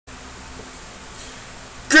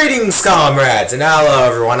Greetings, comrades, and hello,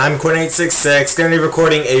 everyone. I'm Quint866, going to be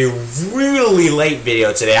recording a really late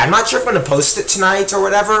video today. I'm not sure if I'm going to post it tonight or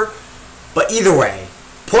whatever, but either way,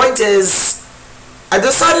 point is, I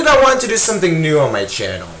decided I wanted to do something new on my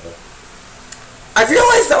channel. I've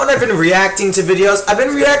realized that when I've been reacting to videos, I've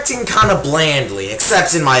been reacting kind of blandly,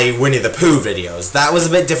 except in my Winnie the Pooh videos. That was a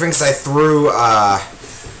bit different because I threw,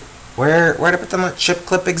 where'd I put that chip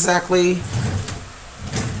clip exactly?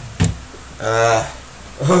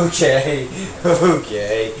 Okay,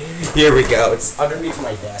 here we go, it's underneath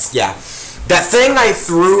my desk, yeah. That thing I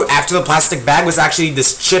threw after the plastic bag was actually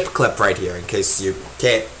this chip clip right here, in case you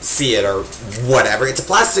can't see it or whatever. It's a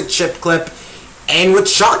plastic chip clip, and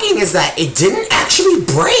what's shocking is that it didn't actually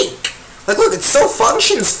break. Like, look, it still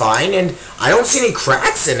functions fine, and I don't see any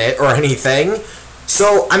cracks in it or anything.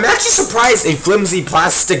 So, I'm actually surprised a flimsy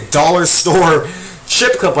plastic dollar store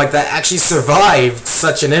chip clip like that actually survived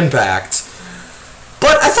such an impact.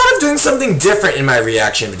 But I thought of doing something different in my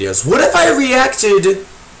reaction videos. What if I reacted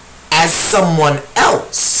as someone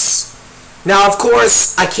else? Now, of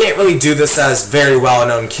course, I can't really do this as very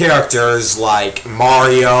well-known characters like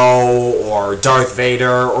Mario or Darth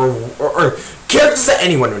Vader or characters that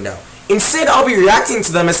anyone would know. Instead, I'll be reacting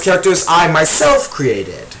to them as characters I myself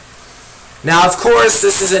created. Now, of course,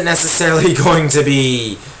 this isn't necessarily going to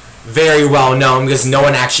be very well-known because no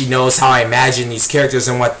one actually knows how I imagine these characters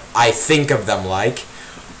and what I think of them like.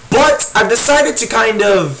 But I've decided to kind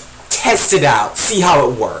of test it out, see how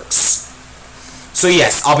it works. So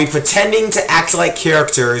yes, I'll be pretending to act like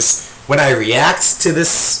characters when I react to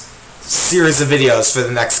this series of videos for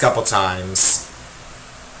the next couple times.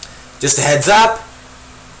 Just a heads up,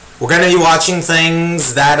 we're going to be watching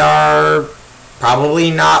things that are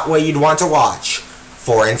probably not what you'd want to watch.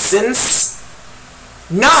 For instance,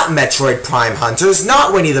 not Metroid Prime Hunters,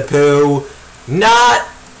 not Winnie the Pooh, not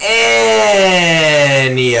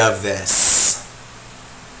any of this.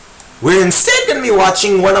 We're instead going to be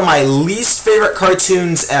watching one of my least favorite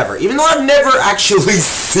cartoons ever. Even though I've never actually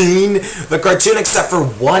seen the cartoon except for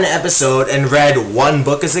one episode and read one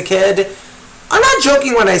book as a kid. I'm not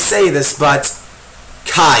joking when I say this, but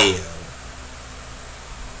calliou.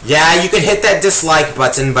 Yeah, you can hit that dislike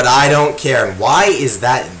button, but I don't care. And why is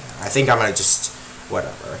that in there? I think I'm going to just...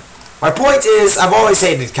 whatever. My point is, I've always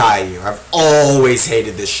hated calliou. I've always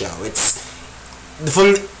hated this show. It's...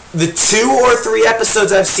 from the 2 or 3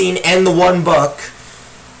 episodes I've seen and the one book...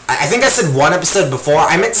 I think I said 1 episode before.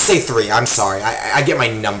 I meant to say 3. I'm sorry. I get my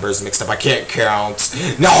numbers mixed up. I can't count.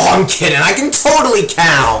 No, I'm kidding. I can totally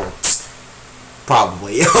count.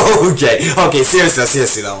 Probably. Okay,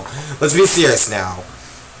 seriously though. Let's be serious now.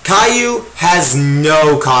 Calliou has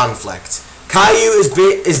no conflict. Calliou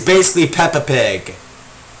is basically Peppa Pig,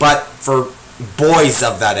 but for boys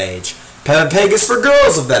of that age. Peppa Pig is for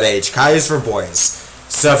girls of that age. Calliou is for boys.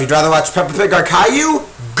 So if you'd rather watch Peppa Pig or Calliou,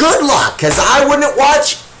 good luck, because I wouldn't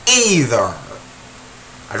watch either.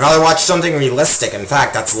 I'd rather watch something realistic. In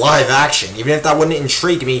fact, that's live action. Even if that wouldn't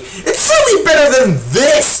intrigue me, it's certainly better than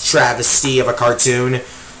this travesty of a cartoon.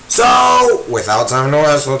 So, without time to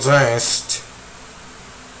waste, let's taste.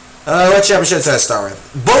 Which episode should I start with?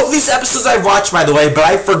 Both these episodes I've watched, by the way, but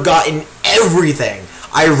I've forgotten everything.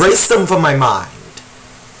 I erased them from my mind.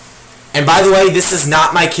 And by the way, this is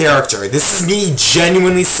not my character. This is me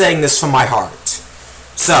genuinely saying this from my heart.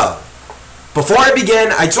 So, before I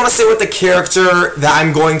begin, I just want to say what the character that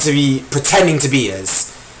I'm going to be pretending to be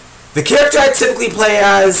is. The character I typically play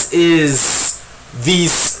as is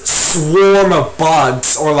these swarm of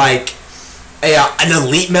bugs, or like an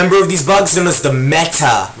elite member of these bugs known as the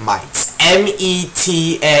Metamites.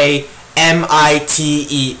 M-E-T-A-M-I-T-E-S.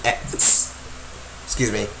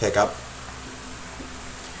 Excuse me, hiccup.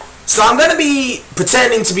 So I'm going to be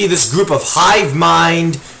pretending to be this group of hive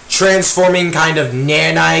mind, transforming kind of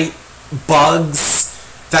nanite bugs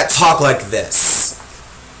that talk like this.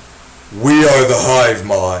 We are the hive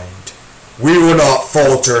mind. We will not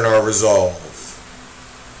falter in our resolve.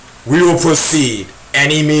 We will proceed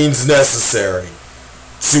any means necessary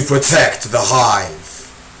to protect the hive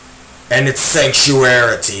and its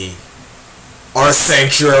sanctuary. Our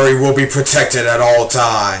sanctuary will be protected at all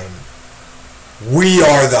time. We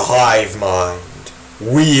are the hive mind.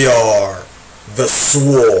 We are the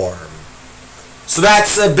swarm. So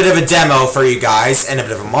that's a bit of a demo for you guys and a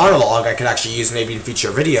bit of a monologue I could actually use maybe in future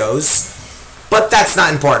videos, but that's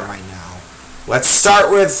not important right now. Let's start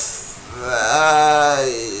with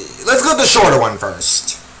let's go with the shorter one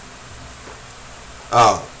first.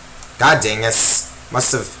 Oh, god dang, this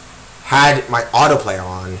must have had my autoplayer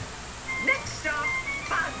on.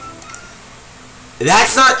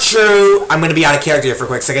 That's not true. I'm going to be out of character here for a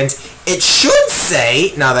quick second. It should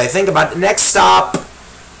say, now that I think about it, next stop,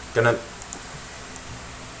 Gonna...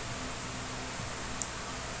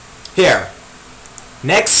 Here.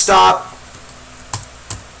 Next stop.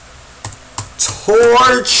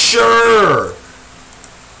 Torture!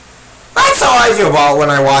 That's how I feel about when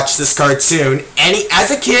I watch this cartoon.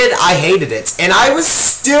 As a kid, I hated it. And I was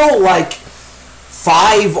still like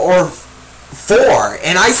 5 or 4.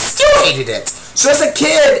 And I still hated it. So as a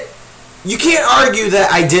kid, you can't argue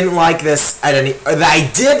that I didn't like this at any... Or that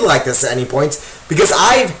I did like this at any point. Because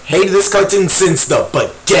I've hated this cartoon since the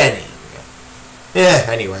beginning.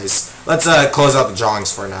 Anyways. Let's close out the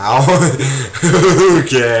drawings for now.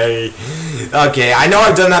 Okay. Okay, I know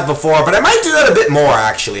I've done that before, but I might do that a bit more,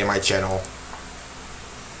 actually, in my channel.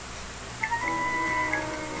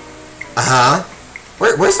 Uh-huh.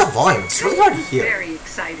 Where's the volume? It's really hard to hear. Very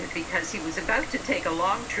excited because he was about to take a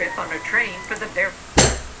long trip on a train for the very...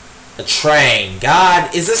 A train. God,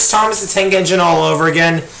 is this Thomas the Tank Engine all over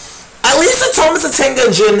again? At least in Thomas the Tank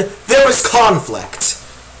Engine, there was conflict.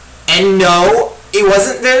 And no... It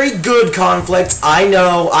wasn't very good conflict. I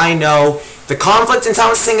know. The conflict in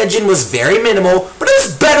Thomas the Tank Engine was very minimal, but it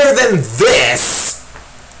was better than this.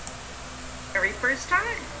 Very first time.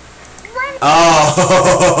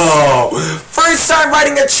 Oh, first time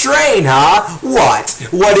riding a train, huh?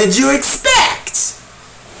 What did you expect?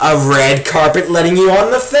 A red carpet letting you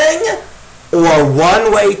on the thing? Or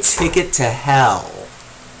one-way ticket to hell?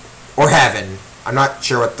 Or heaven. I'm not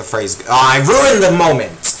sure what the phrase... Oh, I ruined the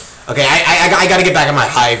moment. Okay, I gotta get back on my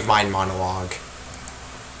hive mind monologue.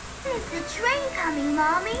 Is the train coming,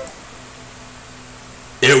 Mommy?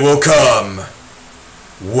 It will come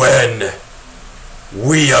when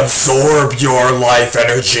we absorb your life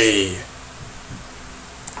energy.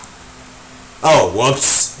 Oh,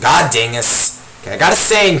 whoops. God dang us. Okay, I gotta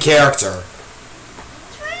stay in character.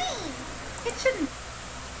 Train! It shouldn't...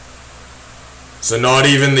 So not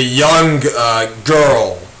even the young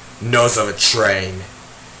girl knows of a train.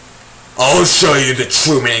 I'll show you the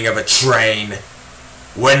true meaning of a train.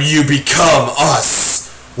 When you become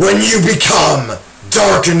us. When you become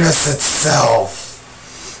darkness itself.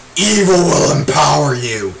 Evil will empower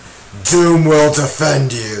you. Doom will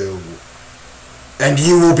defend you. And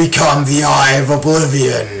you will become the Eye of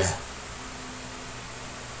Oblivion.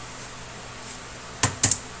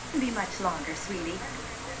 Be much longer, sweetie.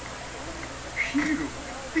 Phew,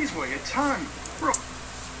 these weigh a ton.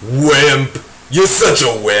 Wimp. You're such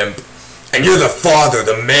a wimp. And you're the father,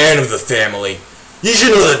 the man of the family. You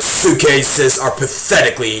should know that suitcases are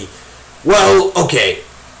pathetically... Well, okay.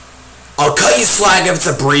 I'll cut you slack if it's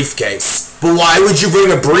a briefcase. But why would you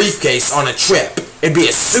bring a briefcase on a trip? It'd be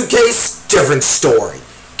a suitcase, different story.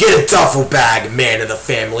 Get a duffel bag, man of the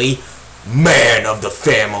family. Man of the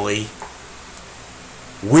family.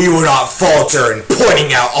 We will not falter in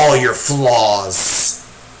pointing out all your flaws.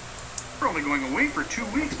 We're only going away for 2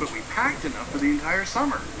 weeks, but we packed enough for the entire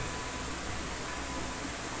summer.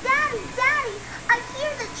 Daddy, I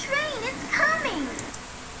hear the train. It's coming.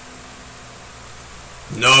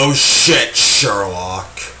 No shit, Sherlock.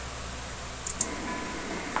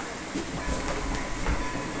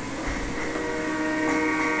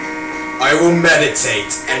 I will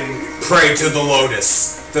meditate and pray to the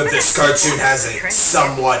lotus that this cartoon has a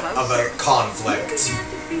somewhat of a conflict.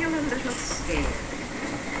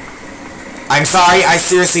 I'm sorry, I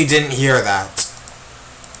seriously didn't hear that.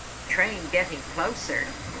 Train getting closer.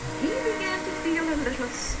 He began to feel a little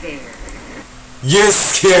scared. You're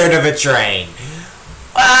scared of a train.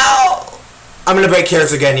 Well, I'm gonna break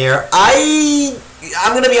character again here.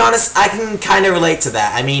 I'm gonna be honest, I can kind of relate to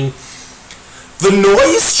that. I mean, the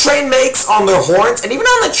noise train makes on their horns, and even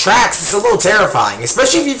on the tracks, it's a little terrifying.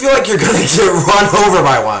 Especially if you feel like you're gonna get run over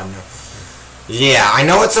by one. Yeah, I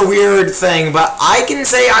know it's a weird thing, but I can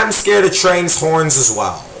say I'm scared of trains' horns as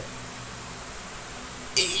well.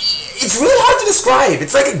 It's really hard to describe.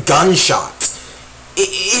 It's like a gunshot.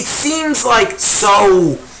 It seems like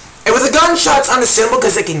so... And with a gunshot, it's understandable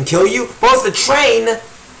because it can kill you. But with the train,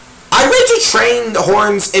 I bet you train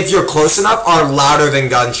horns, if you're close enough, are louder than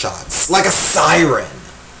gunshots. Like a siren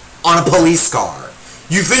on a police car.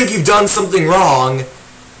 You think you've done something wrong,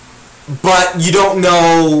 but you don't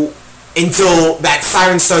know until that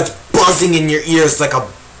siren starts buzzing in your ears like a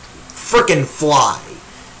frickin' fly.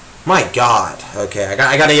 My god. Okay, I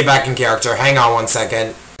gotta get back in character. Hang on one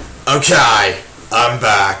second. Okay, I'm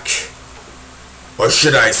back. Or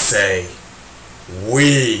should I say,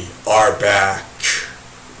 we are back.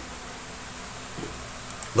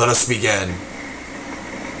 Let us begin.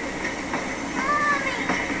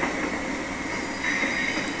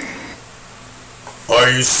 Are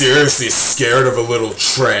you seriously scared of a little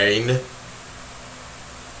train?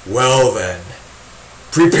 Well then,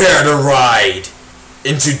 prepare to ride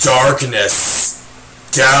into darkness.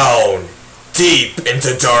 Down, deep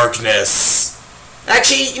into darkness.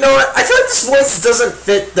 Actually, you know what? I feel like this voice doesn't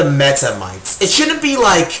fit the meta mites. It shouldn't be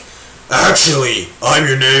like, actually, I'm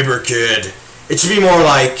your neighbor, kid. It should be more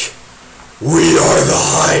like, we are the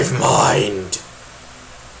hive mind.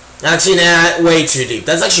 Actually, nah, way too deep.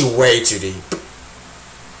 That's actually way too deep.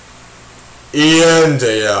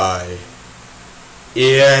 Iandai.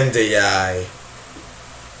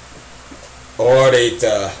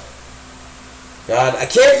 Orita. God, I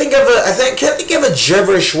can't think of a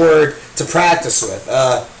gibberish word to practice with.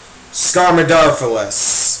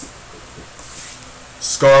 Scarmadarphilus.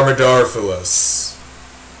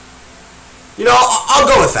 You know, I'll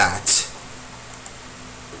go with that.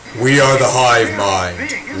 We are the hive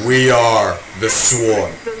mind. We are the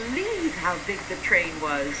swarm. I couldn't believe how big the train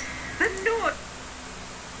was. The North.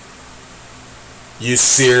 You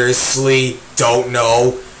seriously don't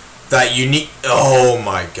know that you need... Oh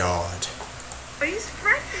my god. He's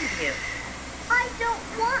threatened him. I don't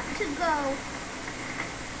want to go.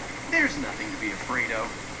 There's nothing to be afraid of.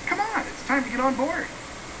 Come on, it's time to get on board.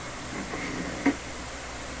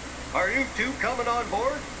 Are you two coming on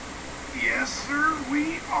board? Yes, sir,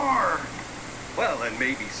 we are. Well, then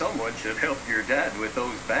maybe someone should help your dad with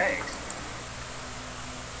those bags.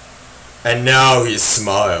 And now he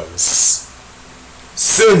smiles.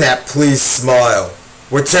 Soon that pleased smile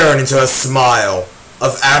will turn into a smile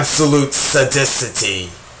of absolute sadicity.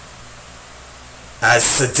 As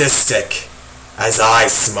sadistic as I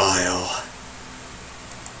smile.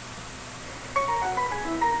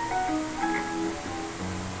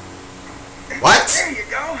 What? There you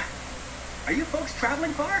go. Are you folks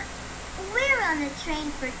traveling far? We're on the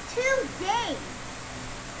train for 2 days.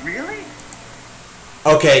 Really?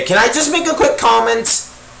 Okay, can I just make a quick comment?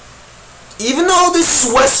 Even though this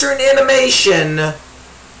is Western animation,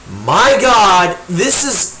 my god, this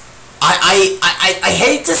is... I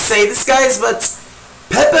hate to say this, guys, but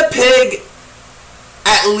Peppa Pig,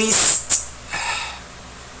 at least...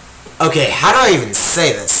 Okay, how do I even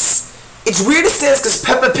say this? It's weird to say this because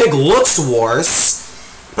Peppa Pig looks worse,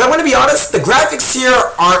 but I'm going to be honest, the graphics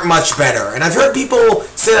here aren't much better. And I've heard people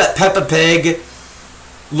say that Peppa Pig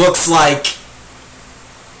looks like,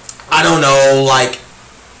 I don't know, like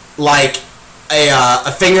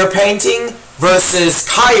a finger painting versus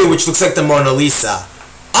Caillou, which looks like the Mona Lisa.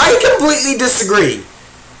 I completely disagree.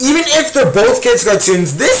 Even if they're both kids'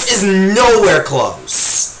 cartoons, this is nowhere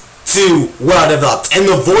close to well developed. And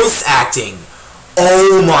the voice acting,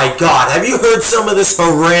 oh my god, have you heard some of this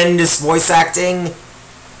horrendous voice acting?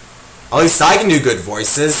 At least I can do good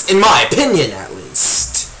voices, in my opinion at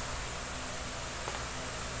least.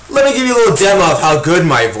 Let me give you a little demo of how good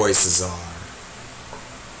my voices are.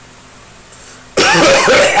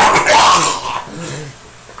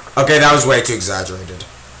 Okay, that was way too exaggerated.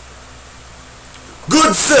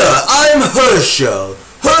 Good sir, I'm Herschel.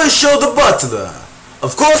 Herschel the butler.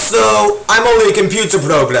 Of course though, I'm only a computer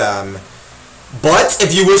program. But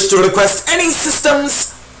if you wish to request any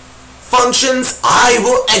systems functions, I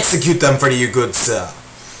will execute them for you, good sir.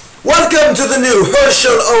 Welcome to the new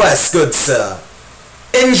Herschel OS, good sir.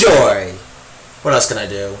 Enjoy. What else can I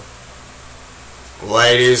do?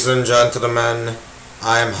 Ladies and gentlemen,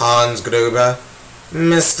 I am Hans Gruber.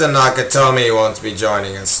 Mr. Nakatomi won't be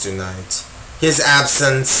joining us tonight. His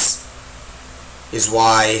absence is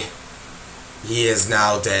why he is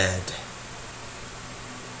now dead.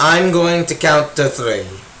 I'm going to count to 3.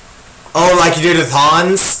 Oh, like you did with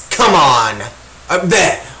Hans? Come on!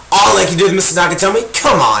 There! Oh, like you did with Mr. Nakatomi?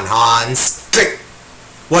 Come on, Hans! Click!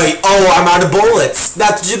 Wait, oh, I'm out of bullets!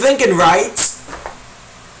 That's what you're thinking, right?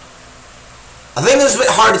 I think it's a bit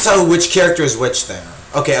hard to tell which character is which there.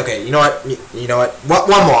 Okay, you know what? You know what?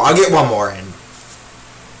 One more. I'll get one more in.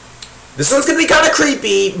 This one's gonna be kind of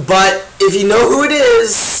creepy, but if you know who it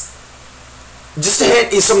is, just a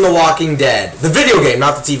hint, he's from The Walking Dead. The video game,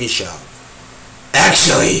 not the TV show.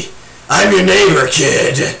 Actually, I'm your neighbor,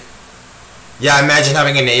 kid. Yeah, imagine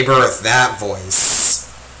having a neighbor with that voice.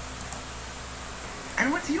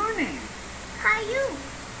 And what's your name? Caillou.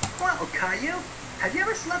 Well, Caillou, have you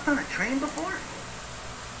ever slept on a train before?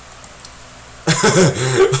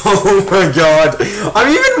 Oh my god. I'm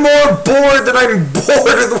even more bored than I'm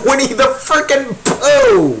bored with Winnie the frickin'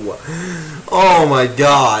 Pooh. Oh my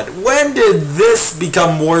god. When did this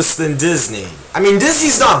become worse than Disney? I mean,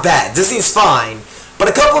 Disney's not bad. Disney's fine. But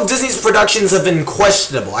a couple of Disney's productions have been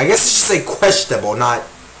questionable. I guess I should say questionable, not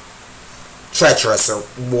treacherous or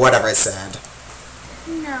whatever I said.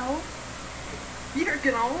 No. You're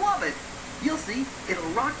gonna love it. You'll see, it'll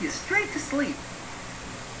rock you straight to sleep.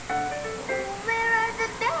 Where are the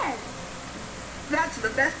beds? That's the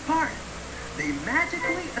best part. They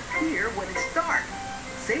magically appear when it's dark.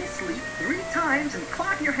 Say sleep 3 times and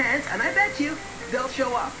clap your hands, and I bet you they'll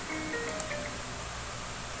show up.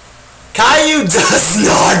 Caillou does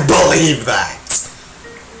not believe that.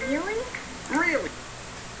 Really? Really?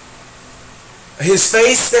 His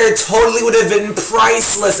face there totally would have been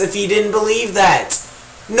priceless if he didn't believe that.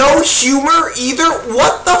 No humor either?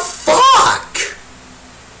 What the fuck?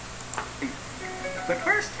 But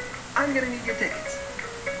first, I'm gonna need your tickets.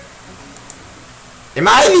 Am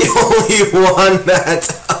I the only one that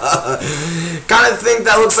kind of think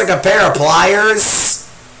that looks like a pair of pliers?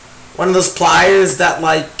 One of those pliers that,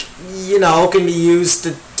 like, you know, can be used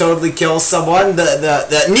to totally kill someone?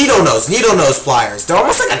 The needle nose pliers. They're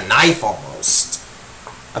almost like a knife almost.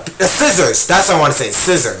 A scissors. That's what I want to say.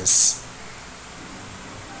 Scissors.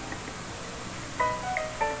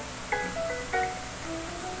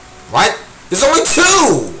 What? There's only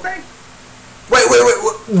 2! Wait.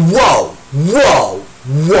 Whoa.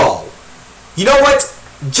 You know what?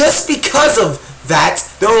 Just because of that,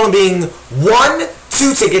 there only being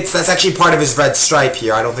 2 tickets, that's actually part of his red stripe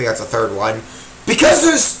here. I don't think that's a third one. Because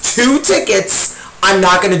there's 2 tickets, I'm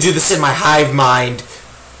not going to do this in my hive mind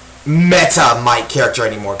meta Mike character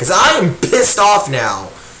anymore. Because I am pissed off now.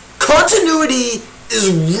 Continuity is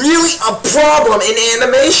really a problem in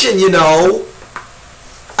animation, you know?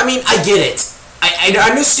 I mean, I get it. I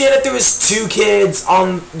understand if there was 2 kids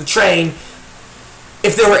on the train,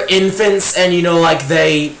 if they were infants and, you know, like,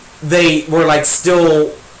 they were, like,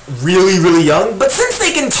 still really, really young. But since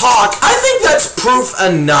they can talk, I think that's proof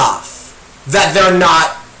enough that they're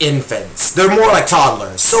not infants. They're more like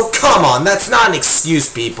toddlers. So, come on, that's not an excuse,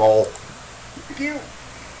 people. Thank you.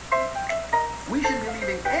 We should be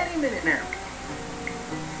leaving any minute now.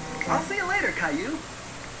 I'll see you later, Caillou.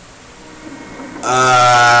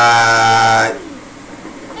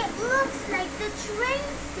 It looks like the train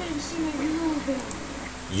station is moving.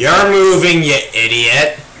 You're moving, you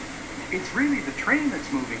idiot. It's really the train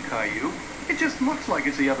that's moving, Caillou. It just looks like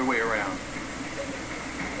it's the other way around.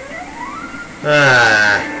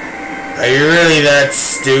 Are you really that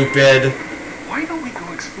stupid? Why don't we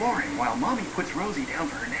go exploring while Mommy puts Rosie down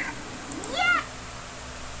for her nap? Yeah!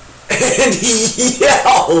 And he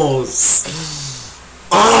yells!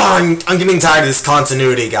 Oh, I'm getting tired of this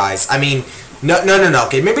continuity, guys. I mean, no.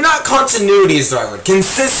 Okay, maybe not continuity is the right word.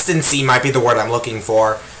 Consistency might be the word I'm looking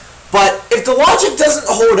for. But if the logic doesn't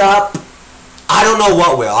hold up, I don't know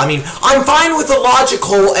what will. I mean, I'm fine with the logic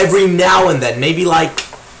hole every now and then. Maybe like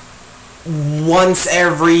once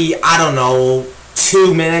every, I don't know,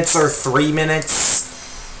 2 minutes or 3 minutes.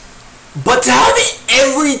 But to have it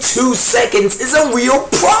every 2 seconds is a real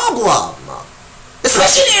problem.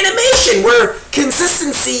 Especially in animation, where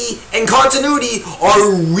consistency and continuity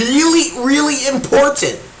are really, really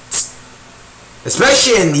important.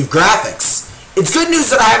 Especially in the graphics. It's good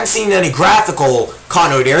news that I haven't seen any graphical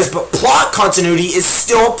continuity errors, but plot continuity is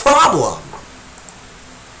still a problem.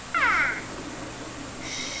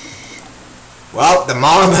 Well, the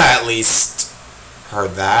mom at least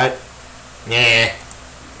heard that. Nah.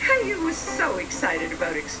 Caillou was so excited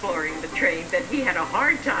about exploring the train that he had a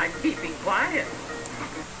hard time keeping quiet.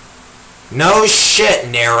 No shit,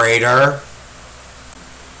 narrator.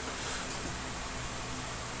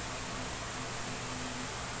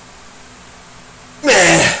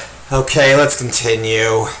 Meh. Okay, let's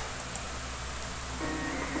continue.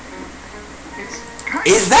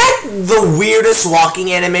 Is that the weirdest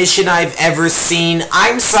walking animation I've ever seen?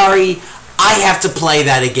 I'm sorry, I have to play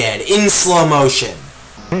that again, in slow motion.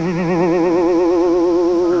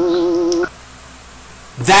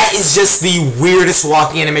 That is just the weirdest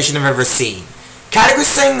walking animation I've ever seen. Category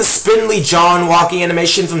saying the Spindly John walking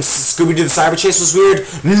animation from Scooby-Doo the Cyber Chase was weird?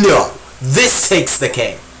 No, this takes the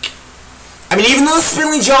cake. I mean, even though the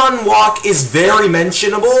Spindly John walk is very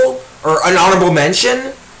mentionable, or an honorable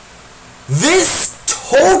mention, this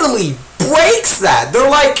totally breaks that. They're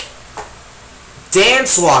like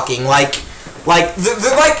dance walking, like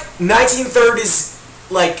they're like 1930s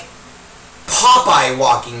like Popeye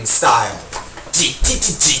walking style.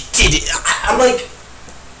 I'm like,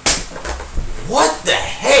 what the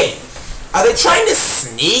hey? Are they trying to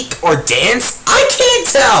sneak or dance? I can't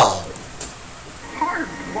tell. Hard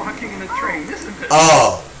walking in a train, isn't it?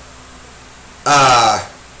 Oh.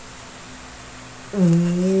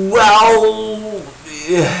 Well,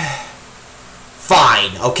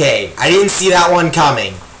 fine, okay. I didn't see that one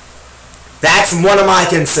coming. That's one of my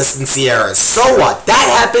consistency errors. So what? That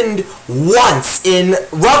happened once in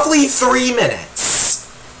roughly 3 minutes.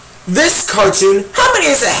 This cartoon, how many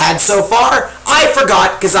has it had so far? I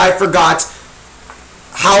forgot, because I forgot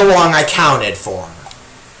how long I counted for.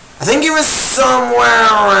 I think it was somewhere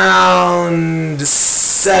around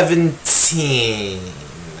 17.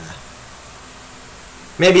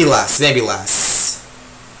 Maybe less, maybe less.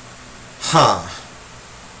 Huh.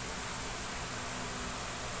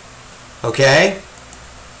 Okay.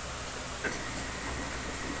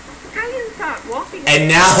 Calliou thought walking And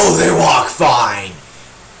now they walk fine.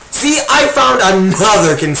 See, I found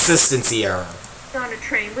another consistency error. on a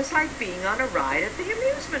train was like being on a ride at the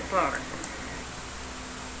amusement park.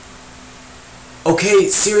 Okay,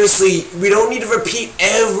 seriously, we don't need to repeat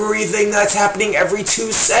everything that's happening every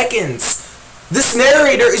 2 seconds. This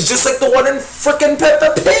narrator is just like the one in frickin'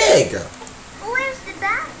 Peppa Pig. Where's the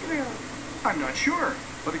bathroom? I'm not sure,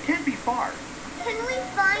 but it can't be far. Can we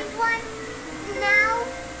find one now?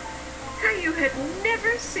 Calliou had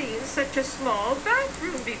never seen such a small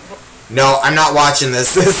bathroom before. No, I'm not watching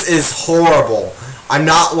this. This is horrible. I'm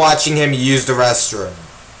not watching him use the restroom.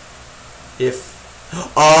 If...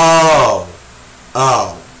 Oh.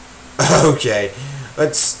 Oh. Okay.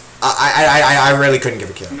 Let's... I really couldn't give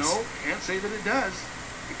a kiss. No, can't say that it does.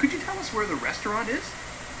 Could you tell us where the restaurant is?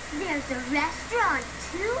 There's a restaurant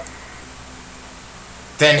too?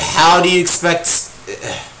 Then how do you expect...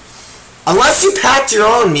 Unless you packed your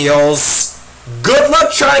own meals, good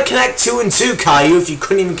luck trying to connect 2 and 2, Calliou, if you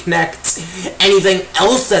couldn't even connect anything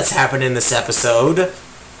else that's happened in this episode.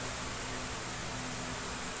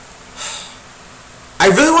 I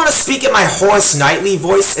really want to speak in my Horace Knightley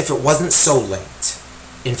voice if it wasn't so late.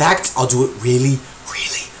 In fact, I'll do it really,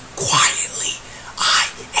 really quietly. I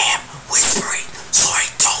am whispering so I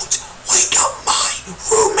don't wake up my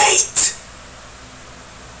roommate.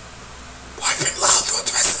 I've been loud throughout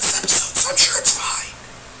the rest of this episode, so I'm sure it's fine.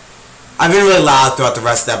 I've been really loud throughout the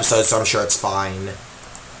rest of the episode, so I'm sure it's fine.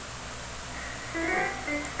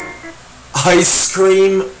 Ice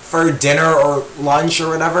cream for dinner or lunch or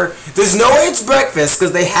whatever. There's no way it's breakfast,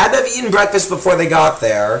 because they had to have eaten breakfast before they got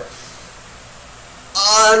there.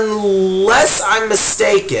 Unless I'm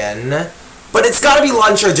mistaken. But it's gotta be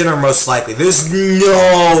lunch or dinner most likely. There's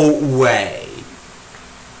no way.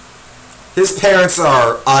 His parents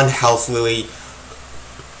are unhealthily...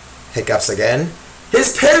 Hiccups again.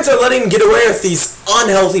 His parents are letting him get away with these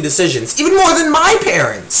unhealthy decisions. Even more than my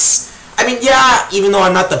parents. I mean, yeah, even though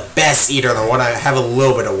I'm not the best eater in the world, I have a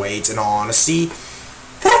little bit of weight, in all honesty.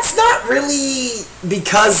 That's not really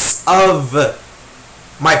because of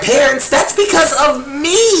my parents. That's because of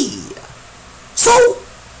me. So...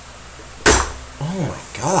 Oh my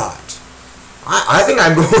god. I think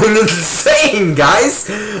I'm going insane, guys.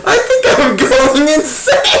 I think I'm going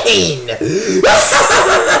insane.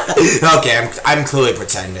 Okay, I'm clearly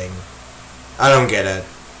pretending. I don't get it.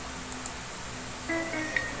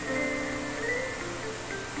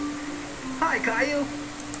 Hi, Calliou.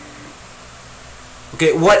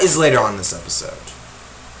 Okay, what is later on this episode?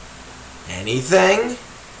 Anything?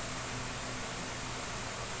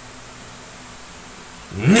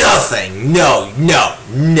 Nothing. No.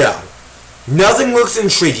 Nothing looks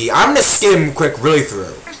intriguing. I'm gonna skim quick really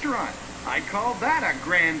through. Restaurant. I'd call that a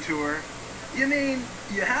grand tour. You mean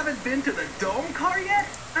you haven't been to the dome car yet?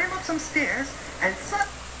 Climb up some stairs and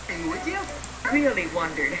something, would you? Really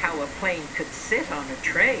wondered how a plane could sit on a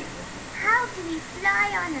train. How do we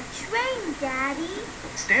fly on a train, Daddy?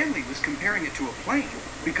 Stanley was comparing it to a plane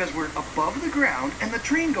because we're above the ground and the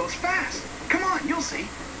train goes fast. Come on, you'll see.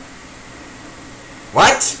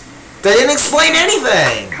 What? They didn't explain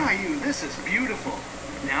anything! Calliou, this is beautiful.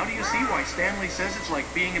 Now do you see why Stanley says it's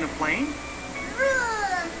like being in a plane?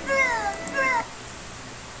 Vroom, vroom, vroom.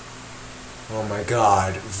 Oh my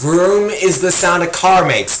god. Vroom is the sound a car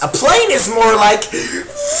makes. A plane is more like...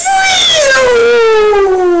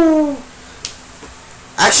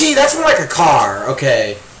 Actually, that's more like a car.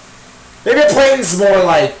 Okay. Maybe a plane's more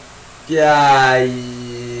like... Yeah...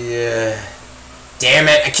 Damn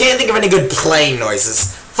it. I can't think of any good plane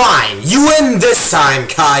noises. Fine. You win this time,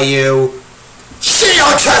 Calliou.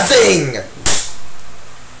 Shiokazing!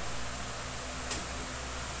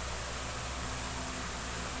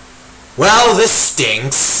 Well, this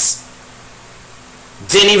stinks.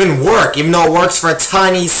 Didn't even work, even though it works for a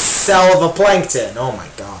tiny cell of a plankton. Oh my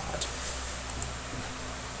god.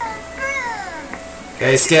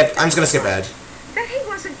 Okay, skip. I'm just gonna skip ahead. That he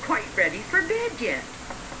wasn't quite ready for bed yet.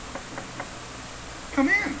 Come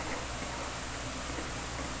in.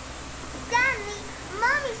 Stanley,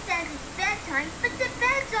 Mommy says it's bedtime, but the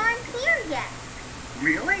beds aren't here yet.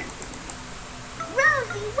 Really?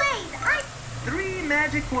 Rosie, wait, 3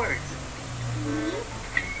 magic words.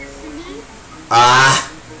 Sleep.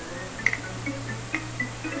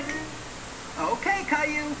 Okay,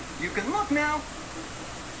 Calliou, you can look now.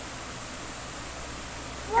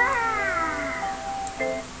 Wow.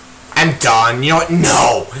 I'm I'm done. You know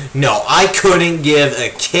what? No, I couldn't give a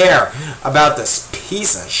care about this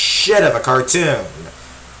piece of shit of a cartoon.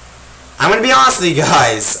 I'm gonna be honest with you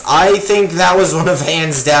guys. I think that was one of,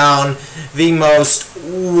 hands down, the most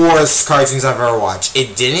worst cartoons I've ever watched.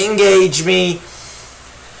 It didn't engage me.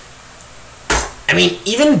 I mean,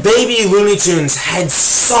 even Baby Looney Tunes had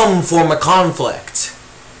some form of conflict.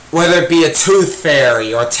 Whether it be a tooth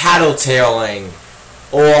fairy, or tattletaling,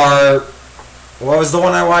 or... what was the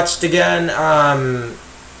one I watched again?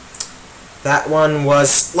 That one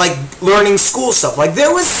was, like, learning school stuff. Like,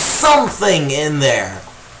 there was something in there.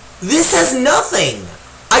 This has nothing.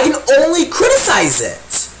 I can only criticize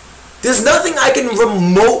it. There's nothing I can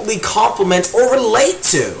remotely compliment or relate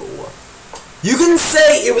to. You can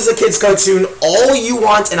say it was a kid's cartoon all you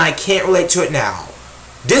want and I can't relate to it now.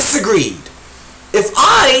 Disagreed. If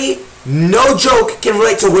I, no joke, can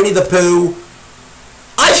relate to Winnie the Pooh,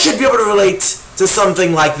 I should be able to relate to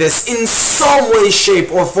something like this in some way,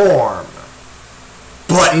 shape, or form.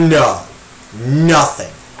 But no.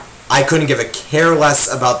 Nothing. I couldn't give a care less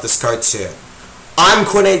about this cartoon. I'm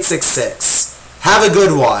Quint866. Have a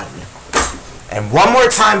good one. And one more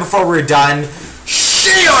time before we're done,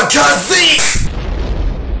 Shiakazi!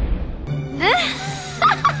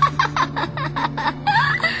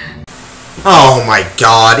 Oh my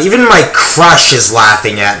god, even my crush is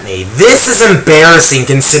laughing at me. This is embarrassing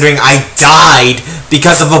considering I died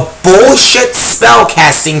because of a bullshit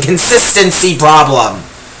spellcasting consistency problem.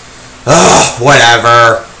 Ugh,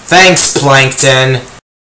 whatever. Thanks, Plankton.